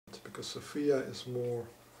because Sophia is more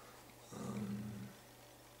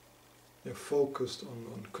focused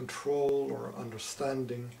on control or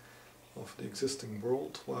understanding of the existing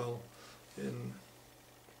world, while in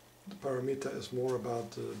the Paramita is more about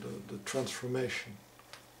the transformation.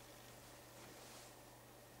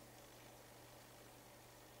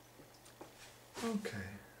 Okay,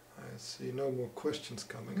 I see no more questions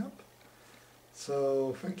coming up.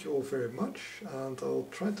 So thank you all very much, and I'll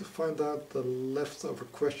try to find out the leftover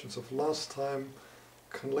questions of last time.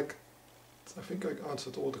 I think I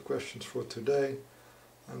answered all the questions for today,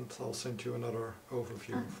 and I'll send you another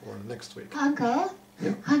overview for next week. Uncle,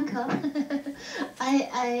 yeah? Uncle,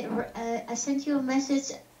 I sent you a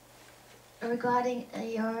message regarding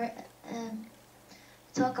your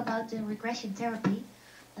talk about the regression therapy.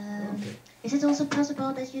 Okay. Is it also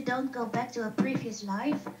possible that you don't go back to a previous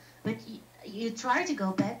life, but you try to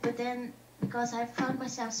go back, but then, because I found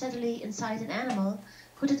myself suddenly inside an animal,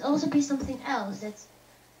 could it also be something else, that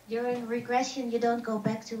during regression you don't go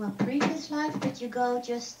back to a previous life, but you go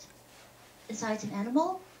just inside an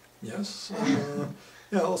animal? Yes.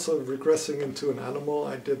 Yeah, also regressing into an animal,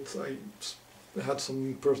 I had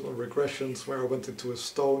some personal regressions where I went into a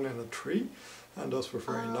stone and a tree, and those were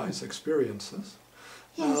very nice experiences.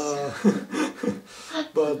 Yes.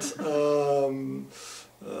 But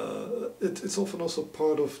it's often also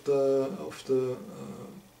part of the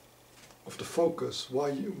focus.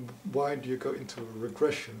 Why do you go into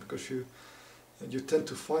regression? Because you tend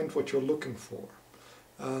to find what you're looking for,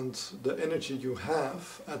 and the energy you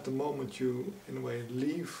have at the moment you in a way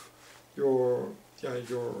leave your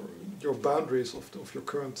boundaries of your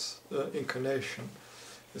current incarnation,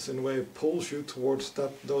 is in a way pulls you towards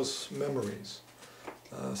those memories.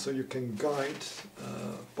 So you can guide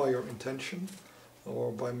by your intention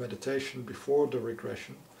or by meditation before the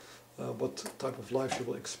regression what type of life you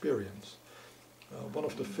will experience. One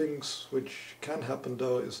of the things which can happen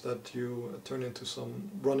though is that you run into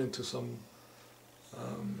some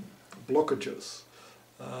blockages,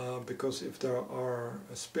 because if there are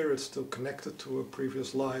spirits still connected to a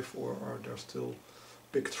previous life, or are there still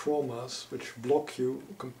big traumas which block you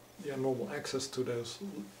normal access to those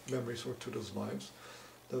memories or to those lives,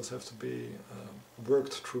 those have to be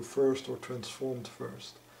worked through first or transformed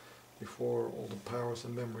first before all the powers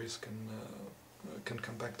and memories can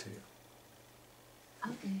come back to you.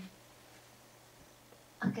 Okay.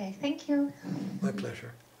 Okay, thank you. My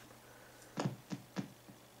pleasure.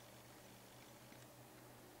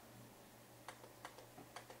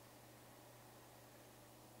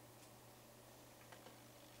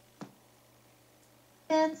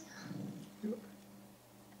 And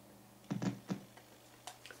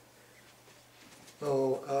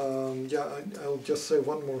I'll just say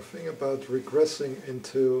one more thing about regressing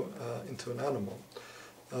into an animal,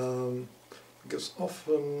 because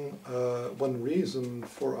often one reason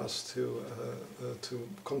for us to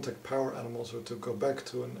contact power animals or to go back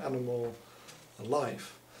to an animal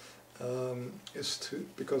life is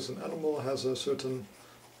because an animal has a certain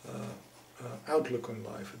outlook on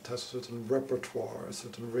life. It has a certain repertoire, a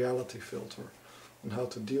certain reality filter on how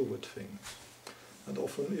to deal with things. And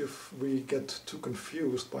often if we get too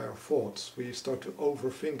confused by our thoughts, we start to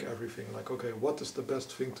overthink everything, like, okay, what is the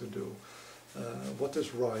best thing to do? What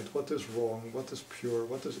is right? What is wrong? What is pure?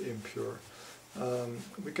 What is impure?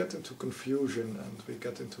 We get into confusion, and we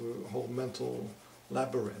get into a whole mental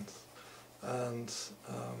labyrinth. And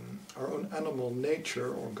our own animal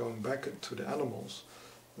nature, or going back to the animals,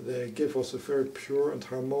 they give us a very pure and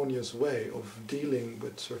harmonious way of dealing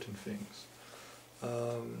with certain things.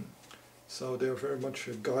 So they're very much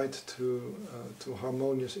a guide to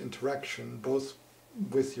harmonious interaction, both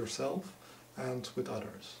with yourself and with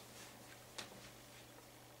others.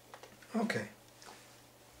 Okay.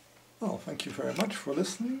 Well, thank you very much for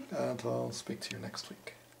listening, and I'll speak to you next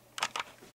week.